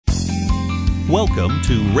Welcome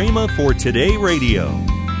to Rhema for Today Radio.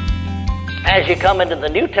 As you come into the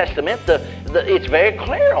New Testament, it's very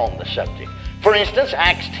clear on the subject. For instance,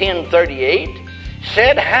 Acts 10:38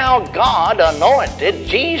 said how God anointed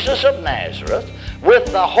Jesus of Nazareth with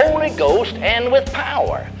the Holy Ghost and with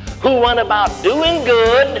power, who went about doing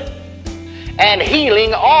good and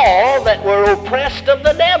healing all that were oppressed of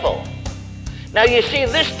the devil. Now you see,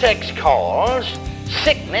 this text calls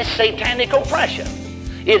sickness satanic oppression.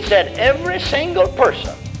 It said every single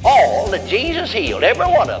person, all that Jesus healed, every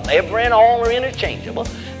one of them, every and all are interchangeable,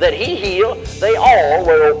 that he healed, they all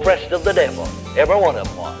were oppressed of the devil. Every one of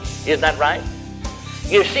them was. Isn't that right?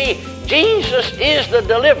 You see, Jesus is the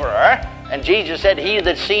deliverer, and Jesus said, he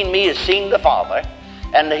that's seen me has seen the Father,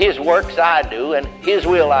 and his works I do, and his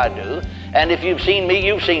will I do. And if you've seen me,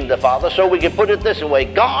 you've seen the Father. So we can put it this way.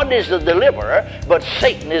 God is the deliverer, but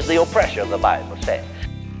Satan is the oppressor, the Bible says.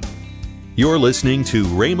 You're listening to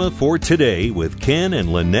Rhema for Today with Ken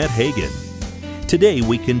and Lynette Hagin. Today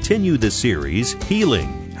we continue the series,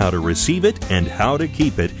 Healing, How to Receive It and How to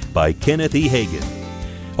Keep It by Kenneth E. Hagin.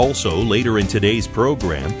 Also, later in today's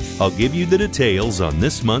program, I'll give you the details on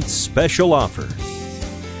this month's special offer.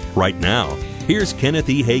 Right now, here's Kenneth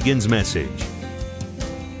E. Hagin's message.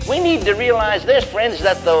 We need to realize this, friends,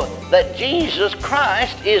 that Jesus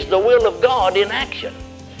Christ is the will of God in action.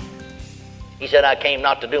 He said, I came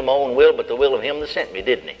not to do my own will, but the will of him that sent me,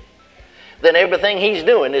 didn't he? Then everything he's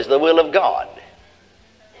doing is the will of God.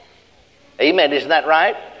 Amen, isn't that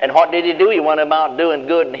right? And what did he do? He went about doing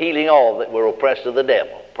good and healing all that were oppressed of the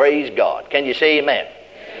devil. Praise God. Can you say amen?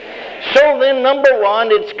 Amen. So then, number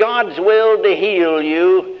one, it's God's will to heal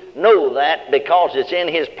you. Know that because it's in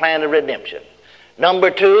his plan of redemption.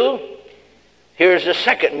 Number two, here's the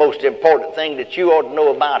second most important thing that you ought to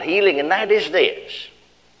know about healing, and that is this.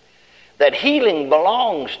 That healing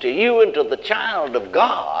belongs to you and to the child of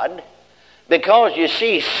God because, you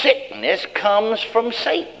see, sickness comes from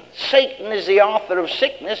Satan. Satan is the author of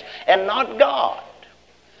sickness and not God.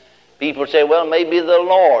 People say, well, maybe the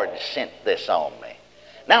Lord sent this on me.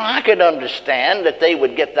 Now, I could understand that they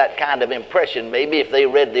would get that kind of impression maybe if they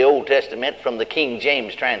read the Old Testament from the King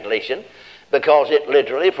James translation, because it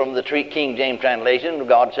literally, from the King James translation,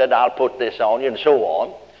 God said, I'll put this on you, and so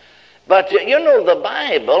on. But, you know, the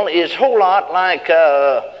Bible is a whole lot like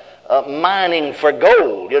mining for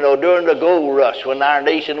gold, during the gold rush when our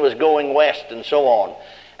nation was going west and so on.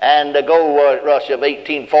 And the gold rush of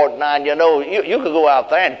 1849, you could go out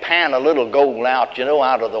there and pan a little gold out,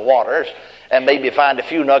 out of the waters, and maybe find a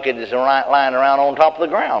few nuggets lying around on top of the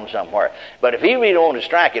ground somewhere. But if you really want to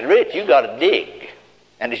strike it rich, you got to dig.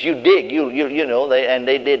 And as you dig,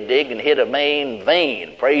 they did dig and hit a main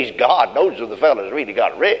vein. Praise God, those are the fellas that really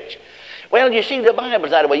got rich. Well, you see, the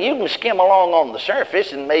Bible's that way. You can skim along on the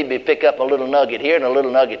surface and maybe pick up a little nugget here and a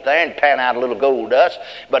little nugget there and pan out a little gold dust.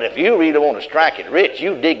 But if you really want to strike it rich,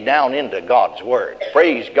 you dig down into God's Word.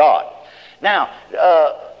 Praise God. Now,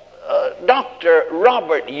 Dr.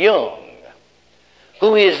 Robert Young,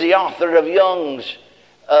 who is the author of Young's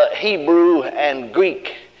Hebrew and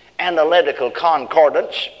Greek Analytical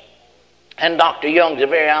Concordance, and Dr. Young's a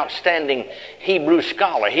very outstanding Hebrew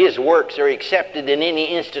scholar. His works are accepted in any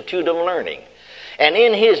institute of learning. And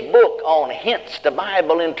in his book on Hints to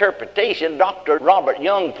Bible Interpretation, Dr. Robert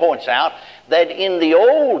Young points out that in the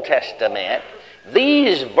Old Testament,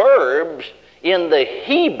 these verbs in the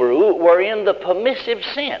Hebrew were in the permissive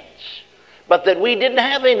sense, but that we didn't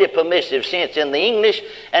have any permissive sense in the English,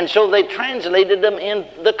 and so they translated them in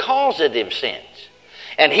the causative sense.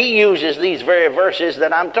 And he uses these very verses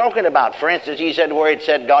that I'm talking about. For instance, he said where it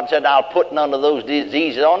said, God said, I'll put none of those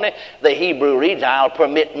diseases on you. The Hebrew reads, I'll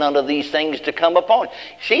permit none of these things to come upon you.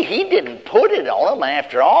 See, he didn't put it on them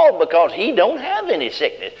after all because he don't have any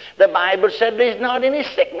sickness. The Bible said there's not any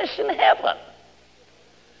sickness in heaven.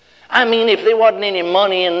 I mean, if there wasn't any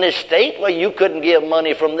money in this state, well, you couldn't give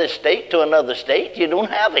money from this state to another state. You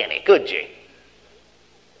don't have any, could you?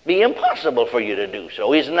 Be impossible for you to do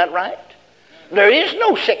so. Isn't that right? There is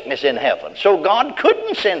no sickness in heaven. So God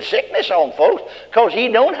couldn't send sickness on folks because he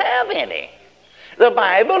don't have any. The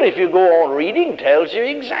Bible, if you go on reading, tells you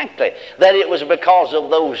exactly that it was because of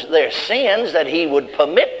their sins that he would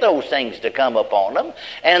permit those things to come upon them,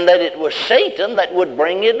 and that it was Satan that would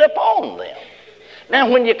bring it upon them. Now,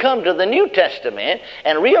 when you come to the New Testament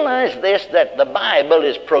and realize this, that the Bible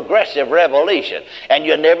is progressive revelation, and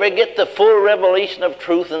you never get the full revelation of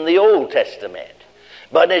truth in the Old Testament.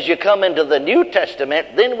 But as you come into the New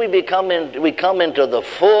Testament, then we come into the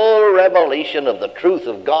full revelation of the truth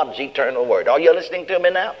of God's eternal Word. Are you listening to me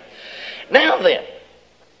now? Now then,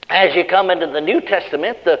 as you come into the New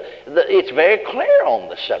Testament, it's very clear on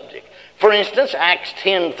the subject. For instance, Acts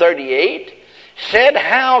 10:38 said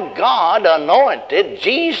how God anointed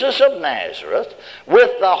Jesus of Nazareth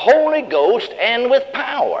with the Holy Ghost and with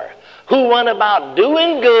power, who went about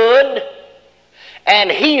doing good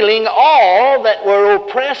and healing all that were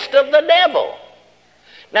oppressed of the devil.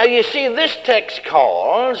 Now you see, this text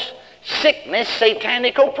calls sickness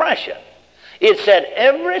satanic oppression. It said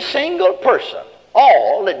every single person,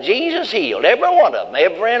 all that Jesus healed, every one of them,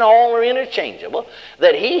 every and all are interchangeable,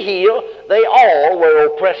 that he healed, they all were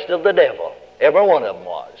oppressed of the devil. Every one of them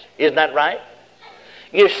was. Isn't that right?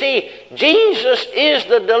 You see, Jesus is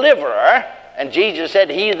the deliverer, and Jesus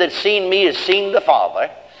said, he that's seen me has seen the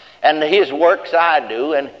Father, and his works I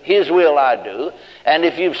do, and his will I do, and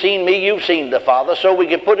if you've seen me, you've seen the Father. So we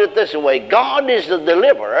can put it this way: God is the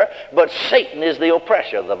deliverer, but Satan is the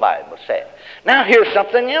oppressor, the Bible said. Now here's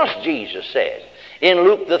something else Jesus said. In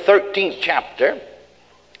Luke the 13th chapter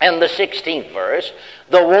and the 16th verse,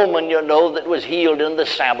 the woman, you know, that was healed in the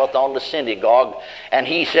Sabbath on the synagogue, and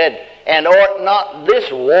he said, and ought not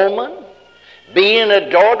this woman, being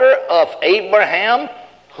a daughter of Abraham,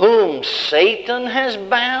 whom Satan has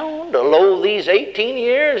bound, lo, these 18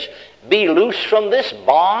 years, be loose from this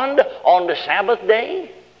bond on the Sabbath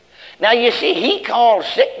day? Now you see, he called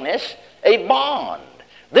sickness a bond.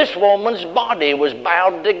 This woman's body was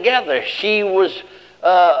bound together. She was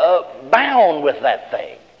bound with that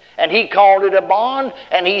thing. And he called it a bond,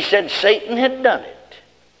 and he said Satan had done it.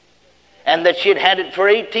 And that she'd had it for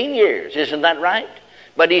 18 years. Isn't that right?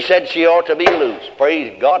 But he said she ought to be loose.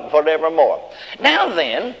 Praise God forevermore. Now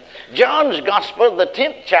then, John's Gospel, the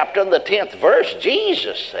 10th chapter, the 10th verse,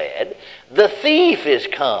 Jesus said, the thief is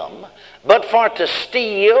come, but for to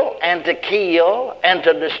steal and to kill and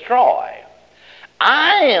to destroy.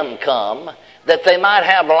 I am come that they might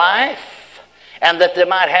have life and that they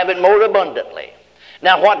might have it more abundantly.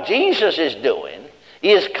 Now what Jesus is doing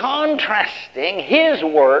is contrasting his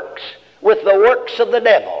works with the works of the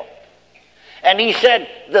devil. And he said,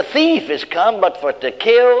 the thief is come but for to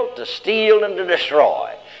kill, to steal, and to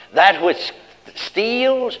destroy. That which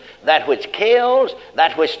steals, that which kills,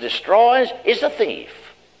 that which destroys is a thief.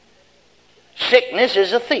 Sickness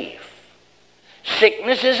is a thief.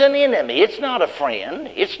 Sickness is an enemy. It's not a friend.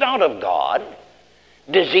 It's not of God.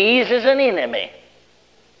 Disease is an enemy.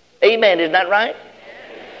 Amen. Isn't that right?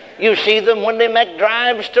 You see them when they make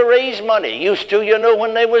drives to raise money. Used to, you know,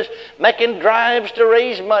 when they was making drives to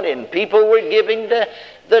raise money and people were giving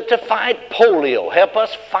to fight polio. Help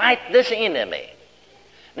us fight this enemy.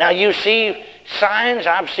 Now you see signs.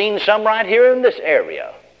 I've seen some right here in this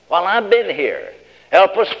area while I've been here.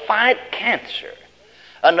 Help us fight cancer.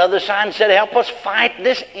 Another sign said, help us fight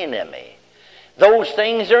this enemy. Those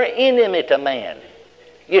things are enemy to man.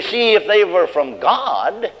 You see, if they were from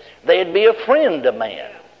God, they'd be a friend to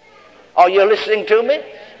man. Are you listening to me?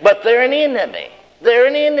 But they're an enemy. They're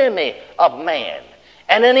an enemy of man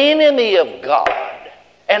and an enemy of God.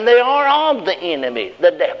 And they are of the enemy,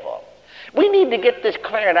 the devil. We need to get this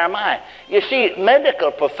clear in our mind. You see,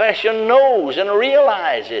 medical profession knows and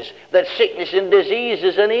realizes that sickness and disease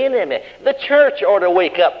is an enemy. The church ought to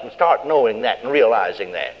wake up and start knowing that and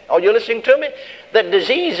realizing that. Are you listening to me? That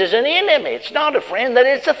disease is an enemy. It's not a friend. That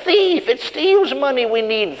it's a thief. It steals money we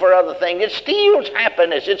need for other things. It steals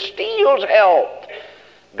happiness. It steals health.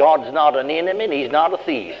 God's not an enemy and he's not a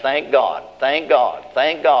thief. Thank God. Thank God.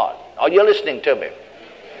 Thank God. Are you listening to me?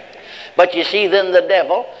 But you see, then the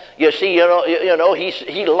devil, you see,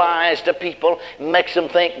 he lies to people, makes them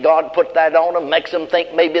think God put that on them, makes them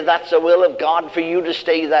think maybe that's the will of God for you to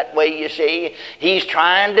stay that way, you see. He's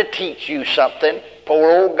trying to teach you something.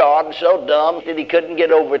 Poor old God, so dumb that he couldn't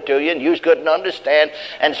get over to you and you couldn't understand,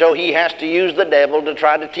 and so he has to use the devil to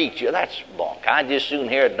try to teach you. That's bunk. I'd just soon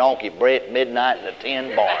hear a donkey bray at midnight in a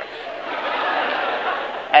tin barn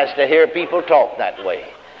as to hear people talk that way.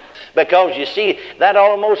 Because, you see, that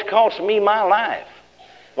almost cost me my life.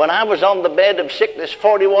 When I was on the bed of sickness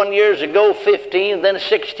 41 years ago, 15, then a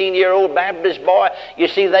 16-year-old Baptist boy, you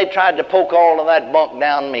see, they tried to poke all of that bunk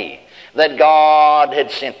down me. That God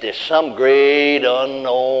had sent this, some great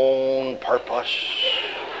unknown purpose.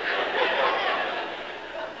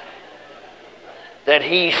 That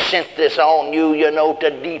he sent this on you,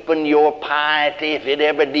 to deepen your piety. If it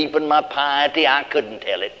ever deepened my piety, I couldn't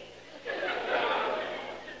tell it.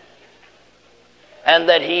 And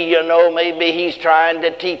that he, maybe he's trying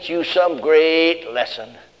to teach you some great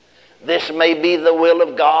lesson. This may be the will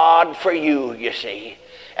of God for you, you see.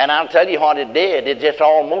 And I'll tell you what it did. It just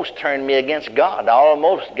almost turned me against God.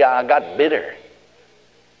 I got bitter.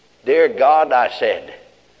 Dear God, I said.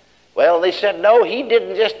 Well, they said, no, he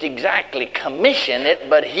didn't just exactly commission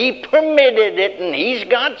it, but he permitted it, and he's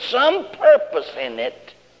got some purpose in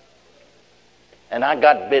it. And I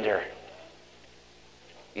got bitter.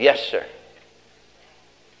 Yes, sir.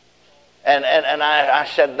 And I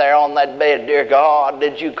sat there on that bed, dear God,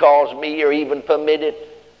 did you cause me or even permit it?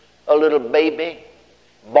 A little baby,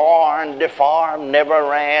 born deformed, never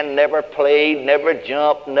ran, never played, never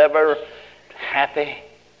jumped, never happy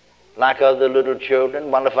like other little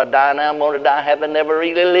children. Well, if I die now, I'm going to die having never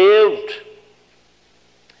really lived.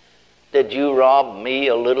 Did you rob me,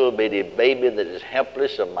 a little bitty baby that is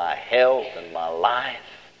helpless, of my health and my life?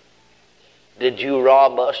 Did you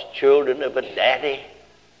rob us children of a daddy?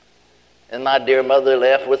 And my dear mother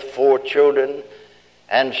left with 4 children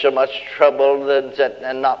and so much trouble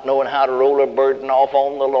and not knowing how to roll her burden off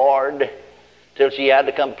on the Lord till she had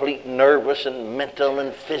a complete nervous and mental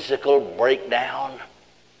and physical breakdown.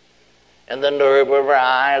 And the nerve of her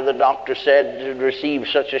eye, the doctor said, had received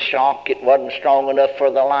such a shock it wasn't strong enough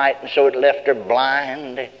for the light, and so it left her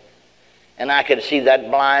blind. And I could see that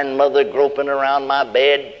blind mother groping around my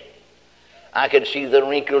bed. I could see the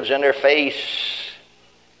wrinkles in her face.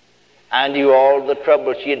 I knew all the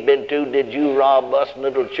trouble she had been to. Did you rob us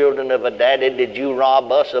little children of a daddy? Did you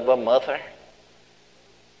rob us of a mother?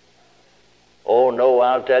 Oh, no,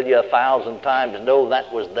 I'll tell you 1,000 times, no,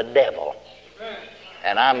 that was the devil.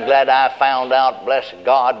 And I'm glad I found out, bless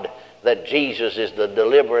God, that Jesus is the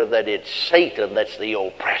deliverer, that it's Satan that's the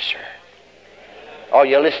oppressor. Are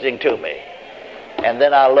you listening to me? And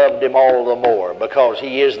then I loved him all the more because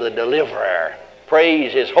he is the deliverer.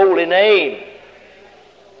 Praise his holy name.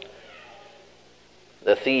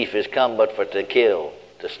 The thief is come but for to kill,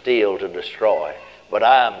 to steal, to destroy. But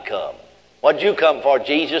I am come. What'd you come for,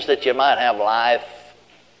 Jesus? That you might have life.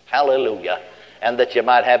 Hallelujah. And that you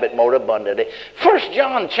might have it more abundantly. 1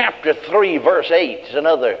 John chapter 3, verse 8 is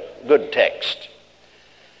another good text.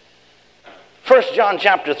 1 John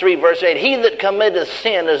chapter 3, verse 8, he that committeth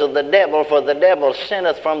sin is of the devil, for the devil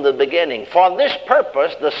sinneth from the beginning. For this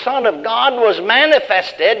purpose the Son of God was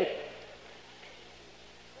manifested.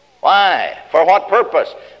 Why? For what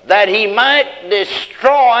purpose? That he might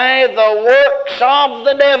destroy the works of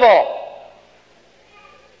the devil.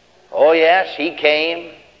 Oh yes, he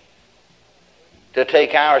came to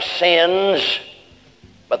take our sins,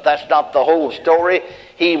 but that's not the whole story.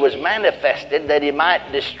 He was manifested that he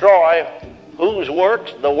might destroy whose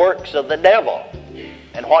works? The works of the devil.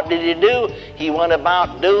 And what did he do? He went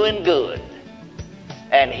about doing good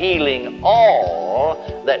and healing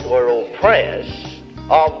all that were oppressed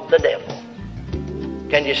of the devil.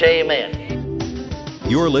 Can you say amen?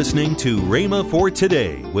 You're listening to Rhema for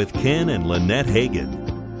Today with Ken and Lynette Hagin.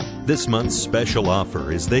 This month's special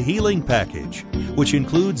offer is the Healing Package, which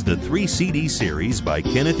includes the 3 CD series by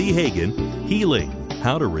Kenneth E. Hagin, Healing,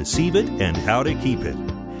 How to Receive It and How to Keep It.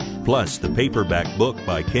 Plus the paperback book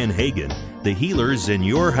by Ken Hagin, The Healers in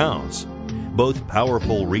Your House. Both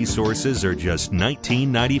powerful resources are just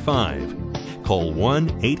 $19.95. Call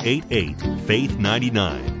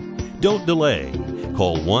 1-888-FAITH-99. Don't delay.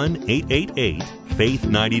 Call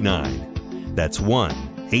 1-888-FAITH-99. That's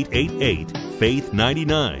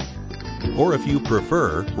 1-888-FAITH-99. Or if you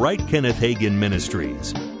prefer, write Kenneth Hagin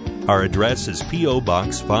Ministries. Our address is P.O.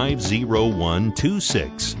 Box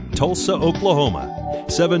 50126, Tulsa, Oklahoma,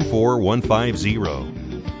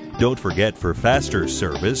 74150. Don't forget, for faster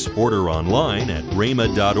service, order online at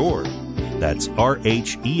rhema.org. That's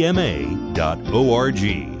RHEMA.org.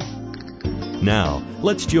 Now,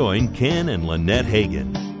 let's join Ken and Lynette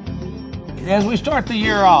Hagin. As we start the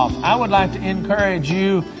year off, I would like to encourage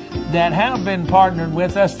you that have been partnered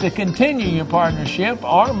with us to continue your partnership,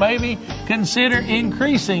 or maybe consider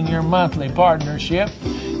increasing your monthly partnership.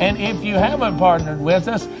 And if you haven't partnered with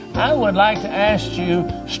us, I would like to ask you,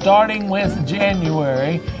 starting with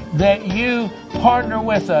January, that you partner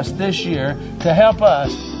with us this year to help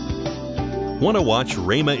us. Want to watch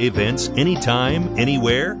Rhema events anytime,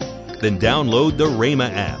 anywhere? Then download the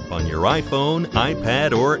Rhema app on your iPhone,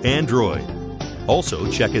 iPad, or Android.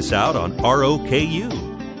 Also, check us out on ROKU.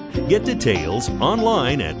 Get details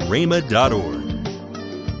online at rhema.org.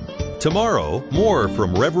 Tomorrow, more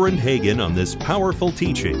from Reverend Hagin on this powerful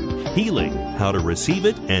teaching, Healing, How to Receive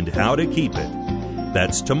It and How to Keep It.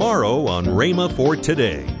 That's tomorrow on Rhema for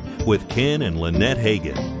Today with Ken and Lynette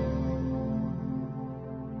Hagin.